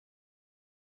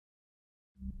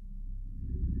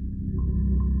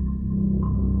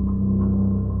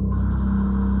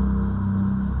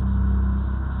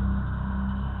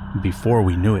Before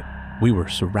we knew it, we were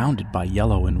surrounded by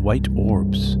yellow and white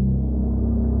orbs.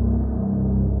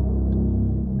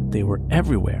 They were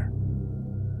everywhere,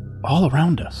 all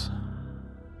around us.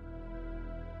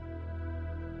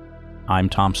 I'm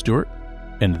Tom Stewart,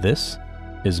 and this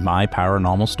is my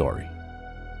paranormal story.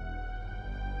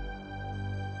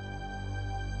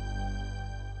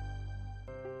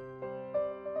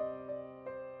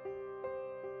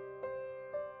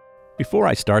 Before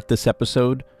I start this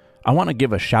episode, I want to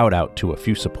give a shout out to a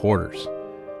few supporters.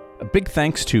 A big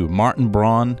thanks to Martin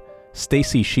Braun,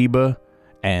 Stacy Sheba,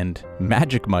 and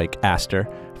Magic Mike Astor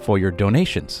for your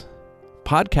donations.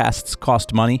 Podcasts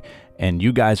cost money, and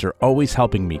you guys are always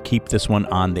helping me keep this one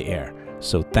on the air,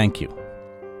 so thank you.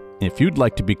 If you'd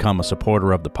like to become a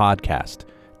supporter of the podcast,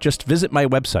 just visit my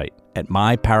website at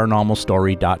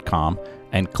myparanormalstory.com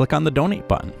and click on the donate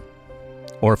button.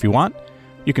 Or if you want,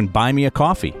 you can buy me a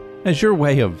coffee as your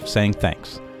way of saying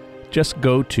thanks. Just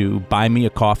go to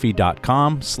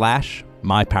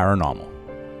buymeacoffee.com/myparanormal.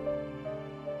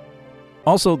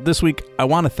 Also, this week, I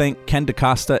want to thank Ken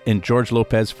DaCosta and George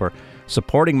Lopez for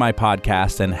supporting my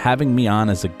podcast and having me on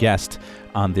as a guest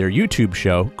on their YouTube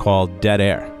show called Dead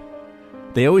Air.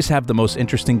 They always have the most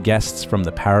interesting guests from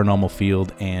the paranormal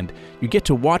field, and you get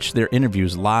to watch their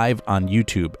interviews live on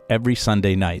YouTube every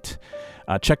Sunday night.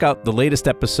 Check out the latest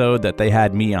episode that they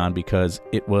had me on because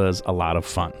it was a lot of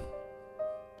fun.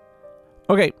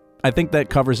 Okay, I think that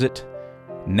covers it.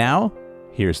 Now,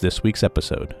 here's this week's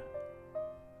episode.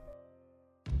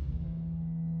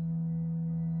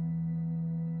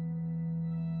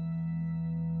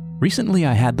 Recently,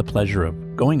 I had the pleasure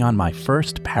of going on my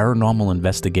first paranormal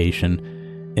investigation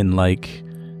in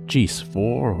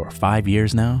 4 or 5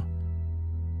 years now.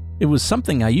 It was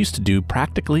something I used to do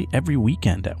practically every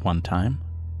weekend at one time.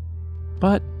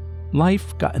 But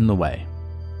life got in the way.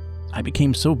 I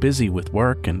became so busy with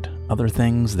work and other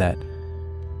things that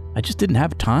I just didn't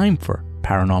have time for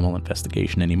paranormal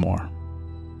investigation anymore.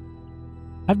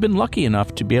 I've been lucky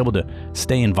enough to be able to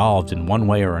stay involved in one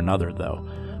way or another, though,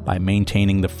 by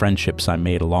maintaining the friendships I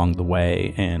made along the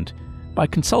way and by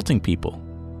consulting people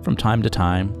from time to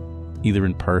time, either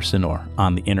in person or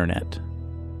on the internet.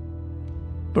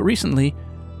 But recently,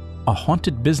 a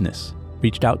haunted business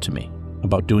reached out to me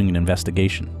about doing an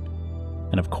investigation.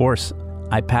 And of course,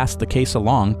 I passed the case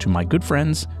along to my good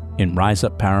friends in Rise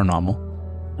Up Paranormal,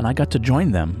 and I got to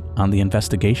join them on the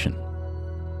investigation.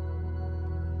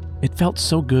 It felt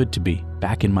so good to be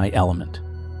back in my element,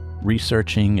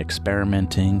 researching,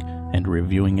 experimenting, and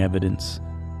reviewing evidence.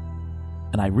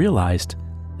 And I realized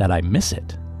that I miss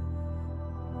it.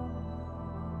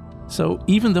 So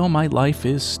even though my life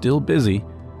is still busy,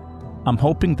 I'm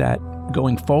hoping that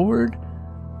going forward,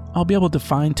 I'll be able to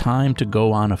find time to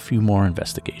go on a few more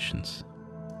investigations.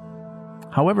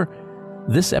 However,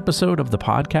 this episode of the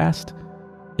podcast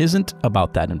isn't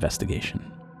about that investigation.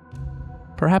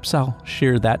 Perhaps I'll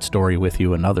share that story with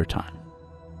you another time.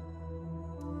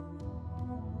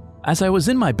 As I was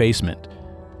in my basement,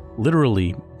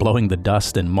 literally blowing the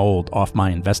dust and mold off my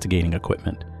investigating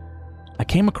equipment, I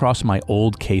came across my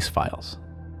old case files.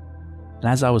 And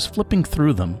as I was flipping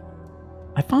through them,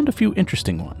 I found a few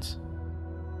interesting ones.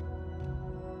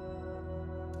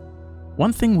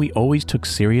 One thing we always took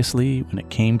seriously when it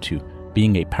came to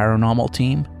being a paranormal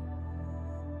team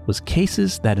was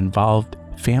cases that involved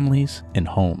families and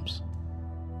homes,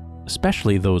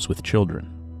 especially those with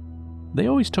children. They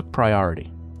always took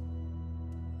priority.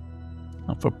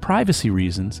 Now, for privacy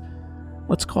reasons,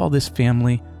 let's call this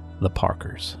family the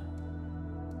Parkers.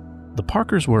 The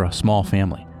Parkers were a small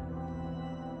family.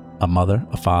 A mother,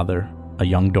 a father, a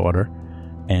young daughter,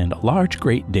 and a large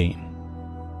Great Dane.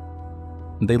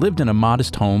 They lived in a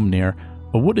modest home near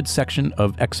a wooded section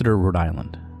of Exeter, Rhode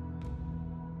Island.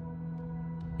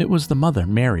 It was the mother,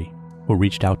 Mary, who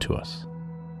reached out to us.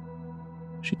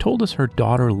 She told us her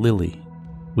daughter, Lily,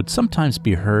 would sometimes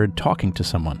be heard talking to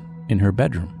someone in her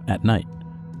bedroom at night.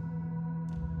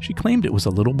 She claimed it was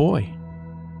a little boy,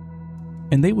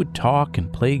 and they would talk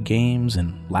and play games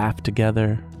and laugh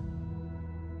together.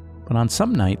 But on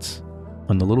some nights,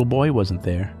 when the little boy wasn't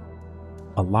there,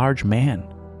 a large man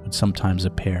would sometimes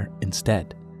appear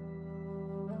instead.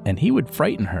 And he would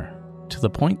frighten her to the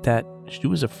point that she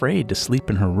was afraid to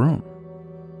sleep in her room.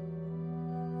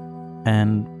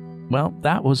 And, well,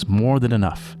 that was more than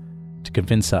enough to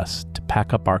convince us to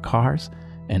pack up our cars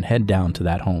and head down to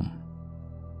that home.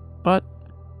 But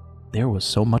there was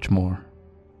so much more.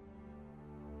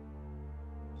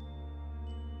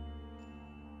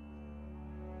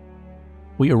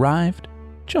 We arrived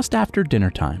just after dinner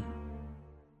time.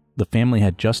 The family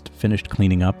had just finished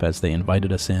cleaning up as they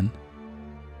invited us in.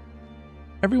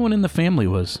 Everyone in the family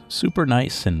was super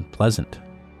nice and pleasant.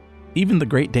 Even the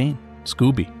Great Dane,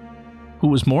 Scooby, who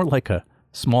was more like a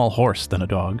small horse than a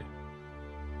dog.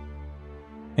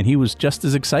 And he was just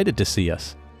as excited to see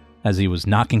us, as he was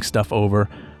knocking stuff over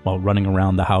while running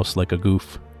around the house like a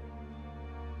goof.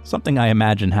 Something I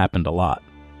imagine happened a lot.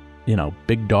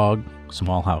 Big dog,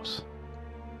 small house.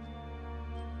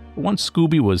 Once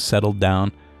Scooby was settled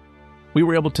down, we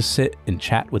were able to sit and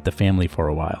chat with the family for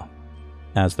a while,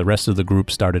 as the rest of the group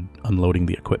started unloading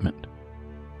the equipment.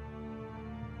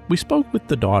 We spoke with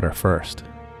the daughter first,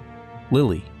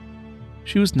 Lily.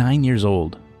 She was 9 years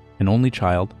old, an only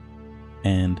child,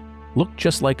 and looked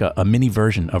just like a mini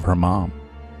version of her mom.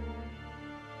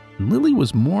 And Lily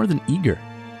was more than eager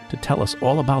to tell us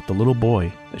all about the little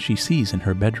boy that she sees in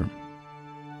her bedroom.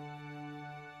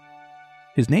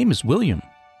 "His name is William,"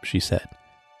 she said.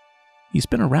 "He's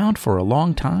been around for a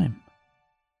long time."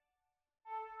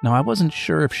 Now, I wasn't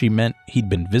sure if she meant he'd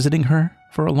been visiting her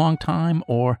for a long time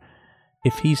or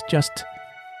if he's just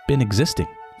been existing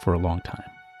for a long time.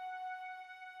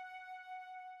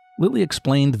 Lily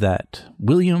explained that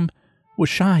William was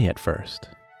shy at first.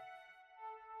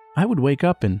 "I would wake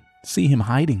up and see him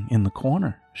hiding in the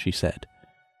corner," she said.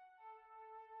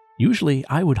 "Usually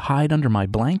I would hide under my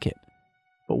blanket,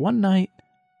 but one night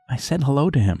I said hello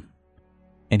to him,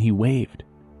 and he waved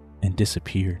and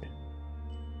disappeared.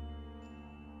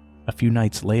 A few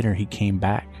nights later he came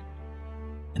back,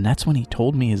 and that's when he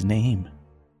told me his name.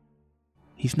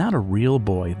 He's not a real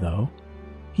boy, though.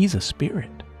 He's a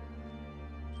spirit."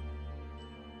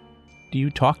 "Do you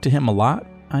talk to him a lot?"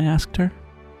 I asked her.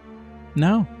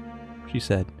 "No," she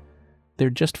said. "They're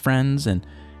just friends, and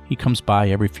he comes by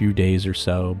every few days or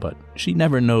so, but she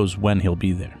never knows when he'll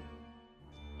be there.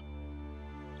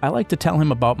 I like to tell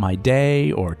him about my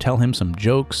day or tell him some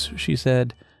jokes," she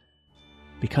said,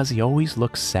 "because he always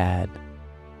looks sad,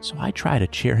 so I try to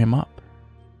cheer him up."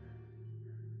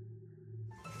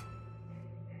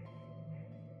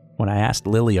 When I asked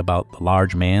Lily about the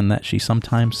large man that she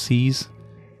sometimes sees,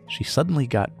 she suddenly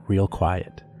got real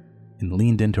quiet and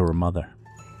leaned into her mother.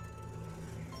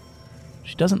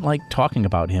 "She doesn't like talking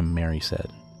about him," Mary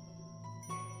said.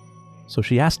 So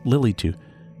she asked Lily to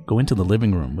go into the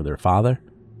living room with her father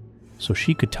so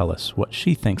she could tell us what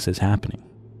she thinks is happening.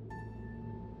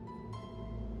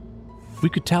 We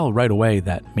could tell right away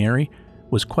that Mary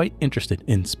was quite interested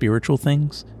in spiritual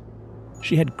things.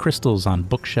 She had crystals on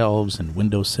bookshelves and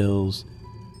windowsills,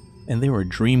 and there were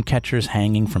dream catchers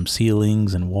hanging from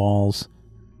ceilings and walls,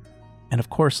 and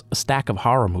of course a stack of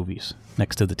horror movies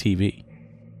next to the TV.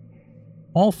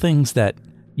 All things that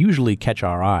usually catch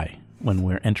our eye when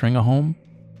we're entering a home.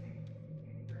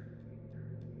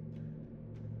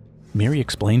 Mary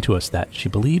explained to us that she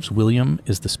believes William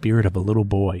is the spirit of a little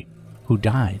boy who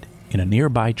died in a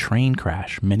nearby train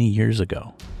crash many years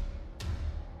ago.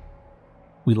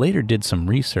 We later did some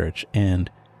research, and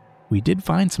we did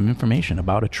find some information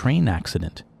about a train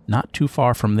accident not too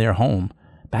far from their home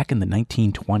back in the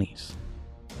 1920s.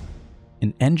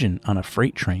 An engine on a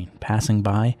freight train passing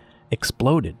by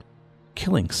exploded,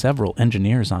 killing several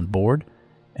engineers on board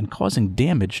and causing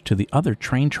damage to the other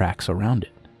train tracks around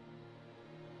it.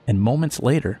 And moments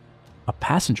later, a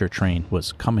passenger train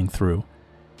was coming through,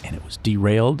 and it was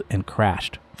derailed and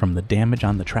crashed from the damage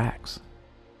on the tracks.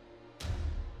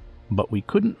 But we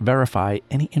couldn't verify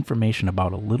any information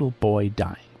about a little boy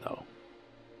dying, though.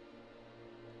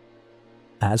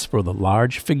 As for the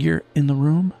large figure in the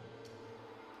room,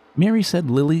 Mary said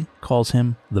Lily calls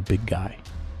him the big guy,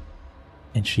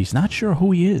 and she's not sure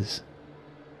who he is.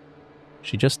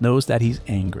 She just knows that he's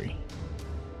angry.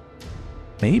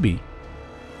 Maybe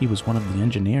he was one of the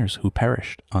engineers who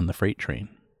perished on the freight train.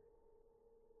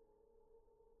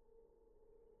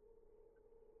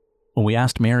 When we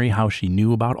asked Mary how she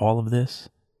knew about all of this,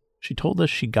 she told us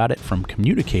she got it from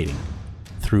communicating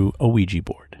through a Ouija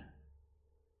board.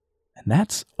 And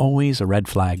that's always a red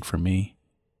flag for me.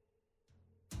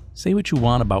 Say what you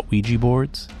want about Ouija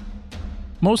boards.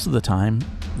 Most of the time,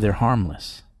 they're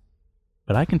harmless.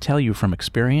 But I can tell you from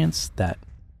experience that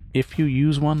if you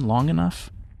use one long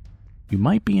enough, you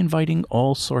might be inviting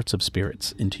all sorts of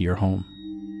spirits into your home.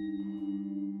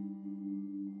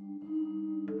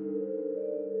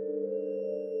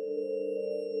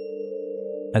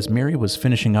 As Mary was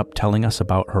finishing up telling us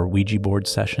about her Ouija board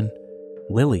session,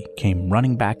 Lily came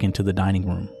running back into the dining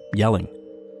room, yelling,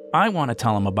 "I want to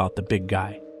tell him about the big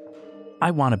guy.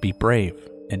 I want to be brave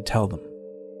and tell them."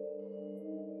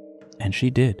 And she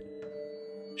did.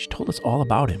 She told us all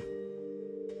about him.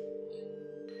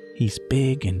 "He's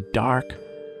big and dark,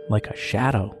 like a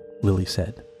shadow," Lily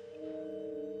said.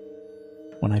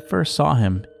 "When I first saw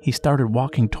him, he started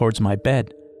walking towards my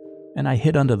bed, and I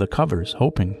hid under the covers,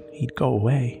 hoping he'd go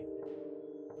away.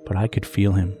 But I could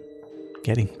feel him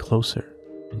getting closer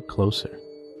and closer.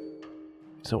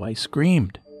 So I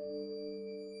screamed.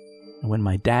 And when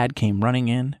my dad came running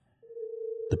in,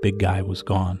 the big guy was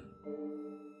gone.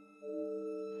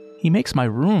 He makes my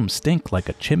room stink like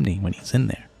a chimney when he's in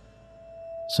there.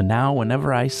 So now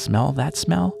whenever I smell that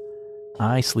smell,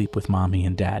 I sleep with Mommy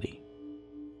and Daddy.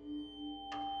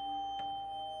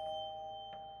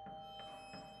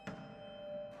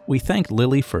 We thanked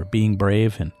Lily for being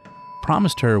brave and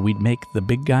promised her we'd make the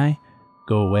big guy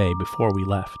go away before we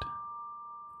left.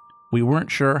 We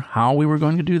weren't sure how we were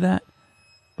going to do that,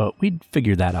 but we'd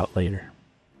figure that out later.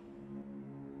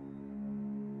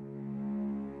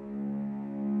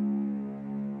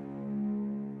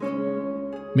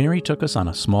 Mary took us on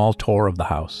a small tour of the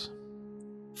house.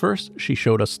 First, she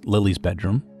showed us Lily's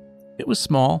bedroom. It was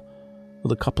small,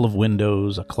 with a couple of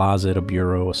windows, a closet, a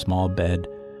bureau, a small bed,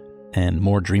 and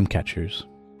more dream catchers.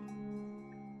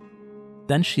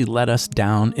 Then she led us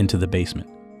down into the basement,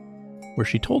 where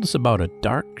she told us about a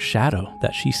dark shadow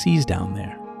that she sees down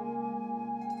there.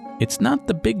 It's not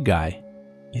the big guy,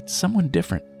 it's someone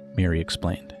different, Mary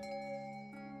explained.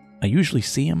 I usually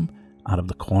see him out of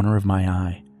the corner of my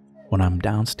eye when I'm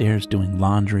downstairs doing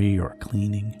laundry or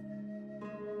cleaning.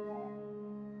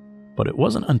 But it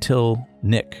wasn't until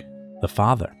Nick, the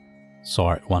father,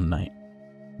 saw it one night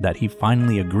that he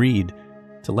finally agreed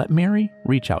to let Mary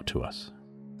reach out to us.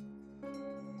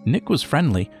 Nick was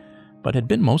friendly, but had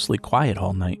been mostly quiet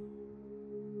all night.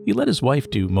 He let his wife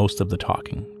do most of the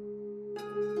talking.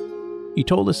 He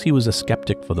told us he was a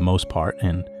skeptic for the most part,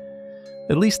 and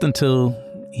at least until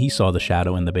he saw the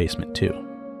shadow in the basement too.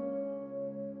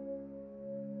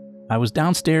 I was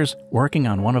downstairs working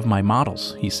on one of my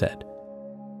models, he said,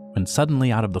 when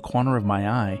suddenly out of the corner of my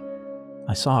eye,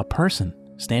 I saw a person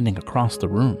standing across the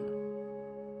room.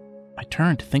 I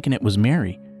turned thinking it was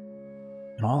Mary,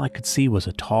 and all I could see was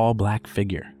a tall black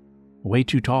figure, way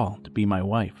too tall to be my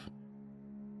wife.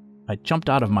 I jumped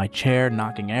out of my chair,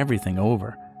 knocking everything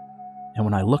over, and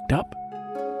when I looked up,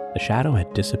 the shadow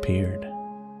had disappeared.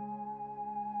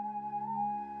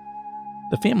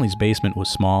 The family's basement was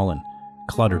small and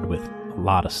cluttered with a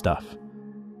lot of stuff.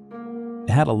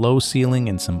 It had a low ceiling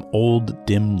and some old,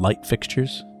 dim light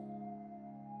fixtures.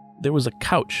 There was a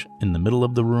couch in the middle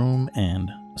of the room and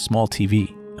a small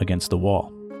TV against the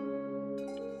wall.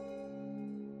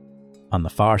 On the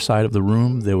far side of the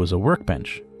room, there was a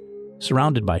workbench,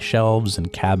 surrounded by shelves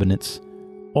and cabinets,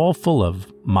 all full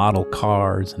of model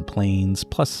cars and planes,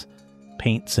 plus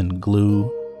paints and glue.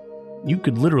 You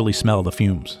could literally smell the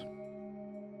fumes.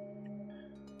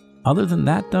 Other than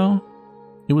that, though,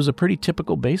 it was a pretty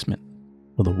typical basement,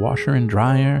 with a washer and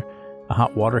dryer, a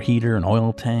hot water heater, an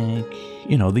oil tank,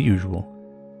 the usual.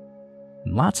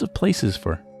 And lots of places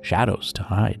for shadows to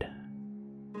hide.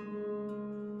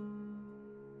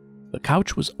 The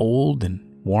couch was old and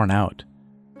worn out,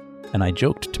 and I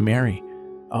joked to Mary,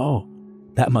 "Oh,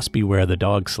 that must be where the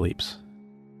dog sleeps."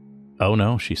 "Oh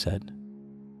no," she said.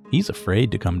 "He's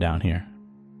afraid to come down here."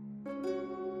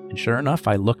 And sure enough,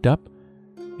 I looked up,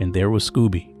 and there was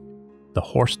Scooby, the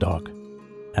horse dog,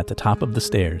 at the top of the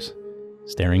stairs,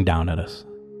 staring down at us.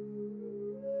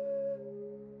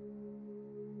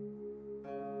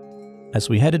 As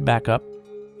we headed back up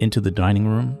into the dining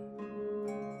room,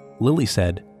 Lily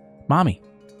said, "Mommy,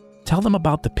 tell them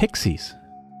about the pixies."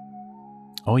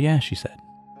 "Oh yeah," she said.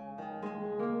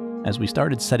 As we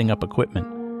started setting up equipment,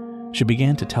 she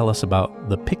began to tell us about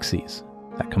the pixies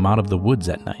that come out of the woods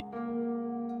at night.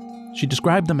 She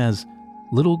described them as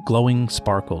little glowing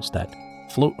sparkles that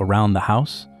float around the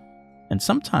house, and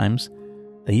sometimes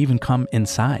they even come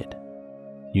inside.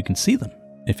 You can see them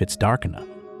if it's dark enough.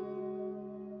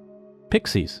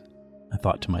 Pixies, I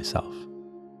thought to myself.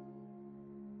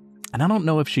 And I don't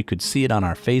know if she could see it on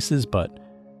our faces, but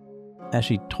as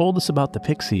she told us about the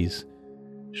pixies,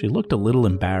 she looked a little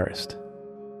embarrassed,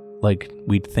 like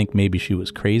we'd think maybe she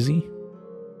was crazy.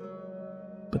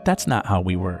 But that's not how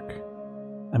we work.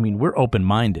 I mean, we're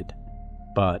open-minded,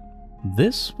 but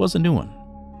this was a new one.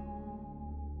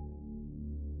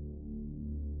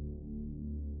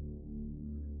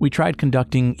 We tried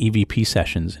conducting EVP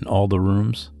sessions in all the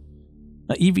rooms.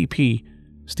 Now, EVP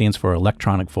stands for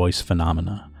Electronic Voice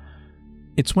Phenomena.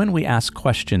 It's when we ask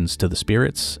questions to the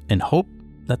spirits and hope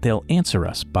that they'll answer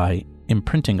us by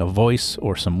imprinting a voice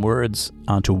or some words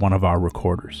onto one of our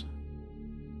recorders.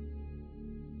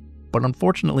 But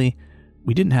unfortunately,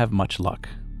 we didn't have much luck.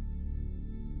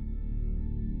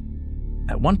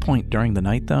 At one point during the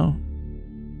night, though,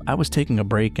 I was taking a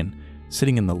break and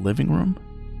sitting in the living room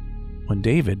when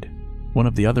David, one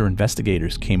of the other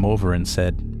investigators, came over and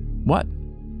said, "What?"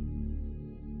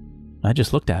 I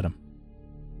just looked at him.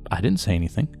 I didn't say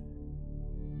anything.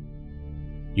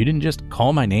 You didn't just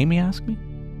call my name, he asked me.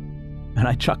 And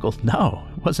I chuckled, no,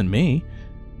 it wasn't me.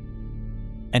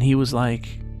 And he was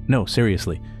like, no,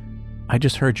 seriously, I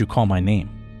just heard you call my name.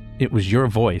 It was your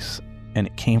voice, and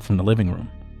it came from the living room.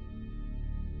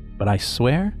 But I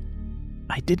swear,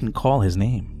 I didn't call his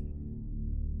name.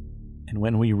 And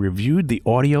when we reviewed the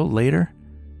audio later,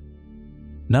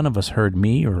 none of us heard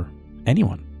me or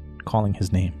anyone calling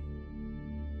his name.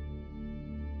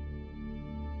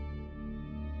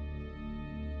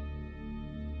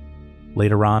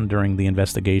 Later on during the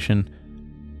investigation,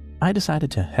 I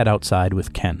decided to head outside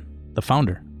with Ken, the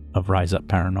founder of Rise Up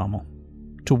Paranormal,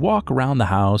 to walk around the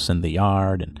house and the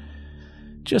yard and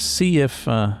just see if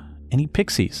any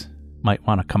pixies might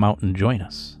want to come out and join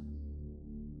us.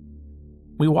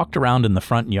 We walked around in the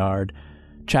front yard,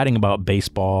 chatting about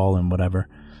baseball and whatever,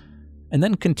 and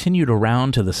then continued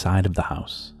around to the side of the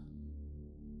house.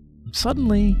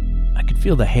 Suddenly, I could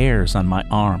feel the hairs on my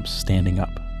arms standing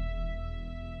up.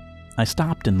 I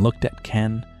stopped and looked at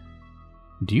Ken.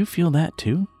 Do you feel that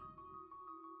too?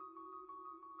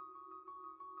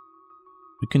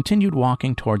 We continued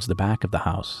walking towards the back of the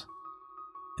house,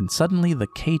 and suddenly the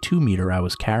K2 meter I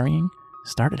was carrying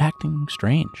started acting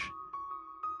strange.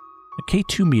 The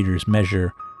K2 meters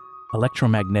measure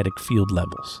electromagnetic field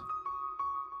levels,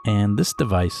 and this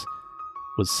device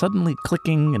was suddenly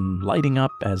clicking and lighting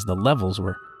up as the levels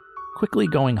were quickly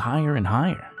going higher and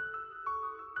higher.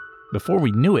 Before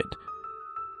we knew it,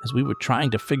 as we were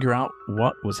trying to figure out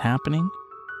what was happening,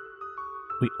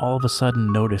 we all of a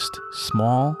sudden noticed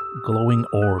small, glowing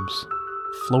orbs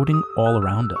floating all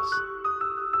around us.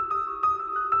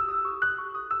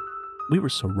 We were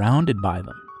surrounded by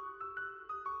them.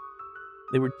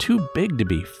 They were too big to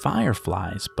be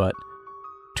fireflies, but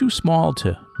too small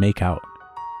to make out.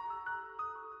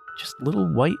 Just little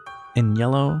white and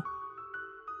yellow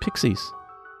pixies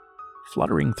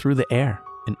fluttering through the air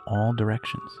in all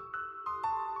directions.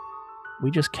 We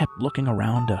just kept looking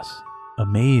around us,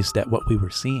 amazed at what we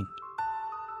were seeing.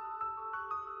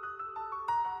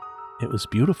 It was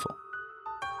beautiful.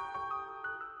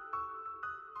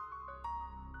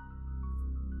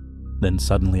 Then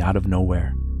suddenly, out of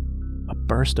nowhere, a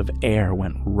burst of air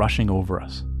went rushing over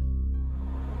us.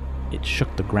 It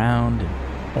shook the ground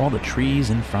and all the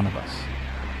trees in front of us.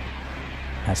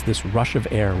 As this rush of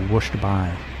air whooshed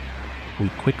by, we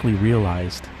quickly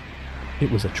realized it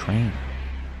was a train.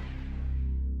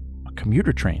 A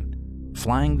commuter train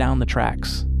flying down the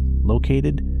tracks,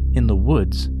 located in the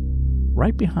woods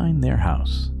right behind their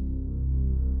house.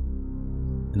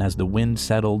 And as the wind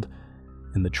settled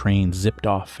and the train zipped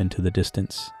off into the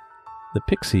distance, the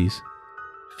pixies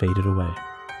faded away.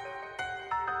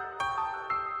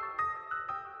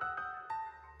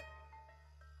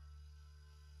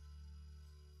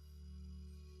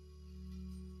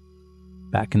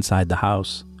 Back inside the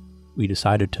house, we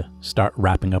decided to start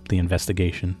wrapping up the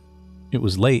investigation. It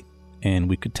was late, and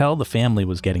we could tell the family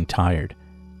was getting tired,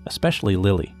 especially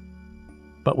Lily.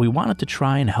 But we wanted to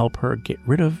try and help her get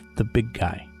rid of the big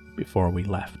guy before we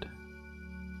left.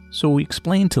 So we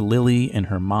explained to Lily and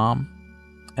her mom,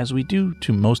 as we do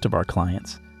to most of our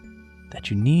clients, that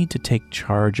you need to take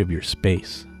charge of your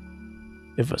space.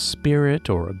 If a spirit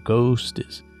or a ghost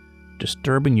is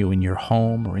disturbing you in your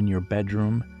home or in your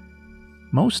bedroom,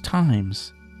 most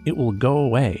times it will go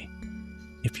away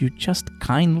if you just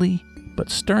kindly but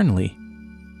sternly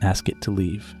ask it to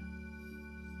leave.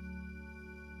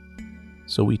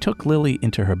 So we took Lily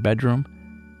into her bedroom,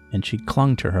 and she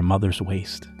clung to her mother's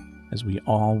waist as we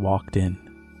all walked in.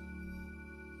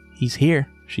 "He's here,"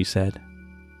 she said.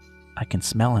 "I can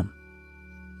smell him."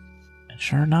 And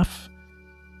sure enough,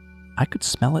 I could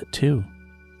smell it too.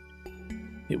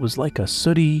 It was like a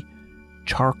sooty,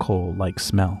 charcoal-like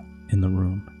smell in the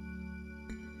room.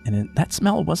 And that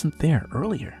smell wasn't there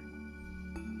earlier.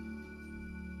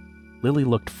 Lily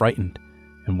looked frightened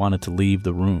and wanted to leave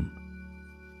the room.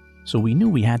 So we knew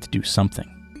we had to do something.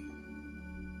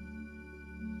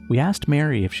 We asked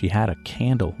Mary if she had a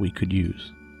candle we could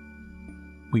use.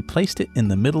 We placed it in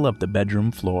the middle of the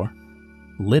bedroom floor,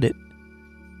 lit it,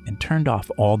 and turned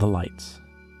off all the lights.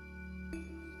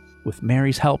 With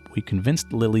Mary's help, we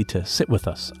convinced Lily to sit with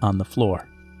us on the floor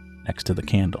next to the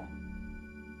candle.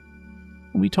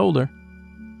 We told her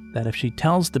that if she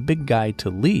tells the big guy to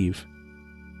leave,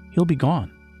 he'll be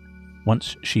gone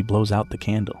once she blows out the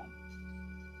candle.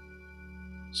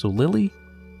 So Lily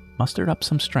mustered up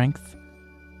some strength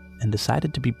and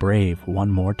decided to be brave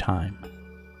one more time.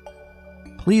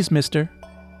 "Please, mister,"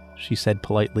 she said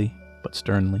politely but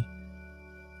sternly,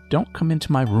 "don't come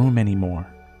into my room anymore.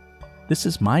 This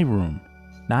is my room,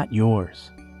 not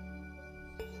yours.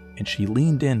 and she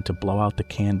leaned in to blow out the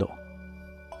candle,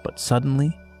 but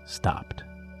suddenly stopped.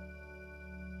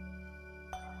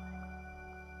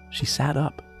 She sat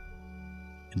up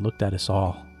and looked at us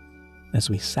all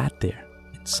as we sat there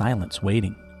in silence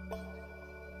waiting.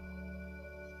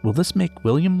 "Will this make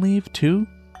William leave too?"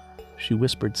 she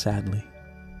whispered sadly.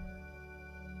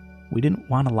 We didn't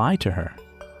want to lie to her,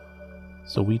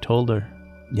 so we told her,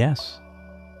 yes,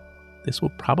 this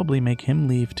will probably make him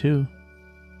leave too.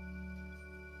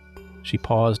 She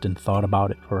paused and thought about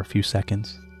it for a few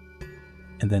seconds,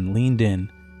 and then leaned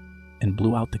in and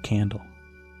blew out the candle.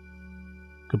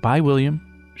 "Goodbye, William,"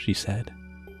 she said.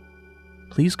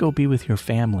 "Please go be with your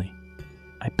family.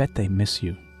 I bet they miss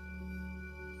you."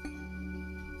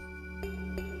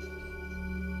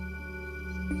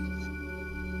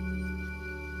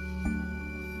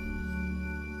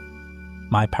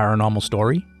 My Paranormal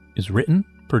Story is written,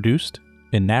 produced,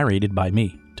 and narrated by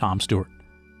me, Tom Stewart.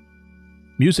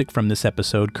 Music from this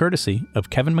episode courtesy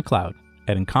of Kevin MacLeod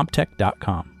at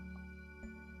Incomptech.com.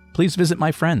 Please visit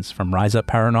my friends from Rise Up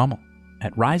Paranormal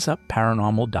at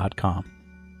riseupparanormal.com.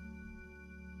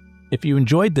 If you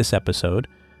enjoyed this episode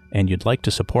and you'd like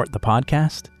to support the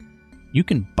podcast, you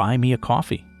can buy me a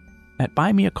coffee at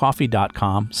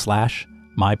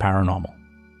buymeacoffee.com/myparanormal,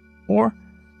 or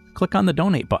click on the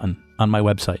donate button on my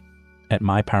website at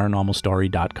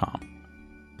myparanormalstory.com.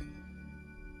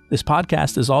 This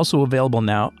podcast is also available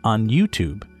now on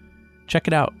YouTube. Check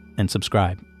it out and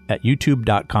subscribe at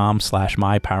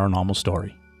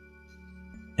youtube.com/myparanormalstory.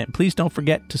 And please don't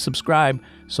forget to subscribe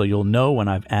so you'll know when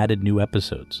I've added new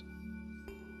episodes.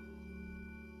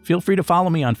 Feel free to follow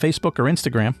me on Facebook or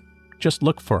Instagram. Just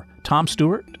look for Tom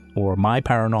Stewart or My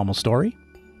Paranormal Story.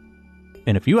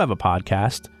 And if you have a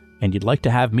podcast and you'd like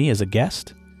to have me as a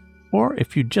guest, or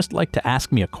if you'd just like to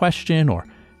ask me a question or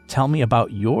tell me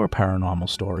about your paranormal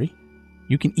story,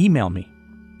 you can email me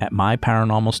at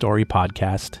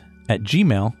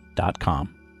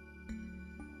myparanormalstorypodcast@gmail.com.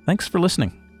 Thanks for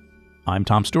listening. I'm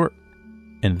Tom Stewart,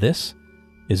 and this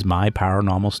is My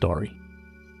Paranormal Story.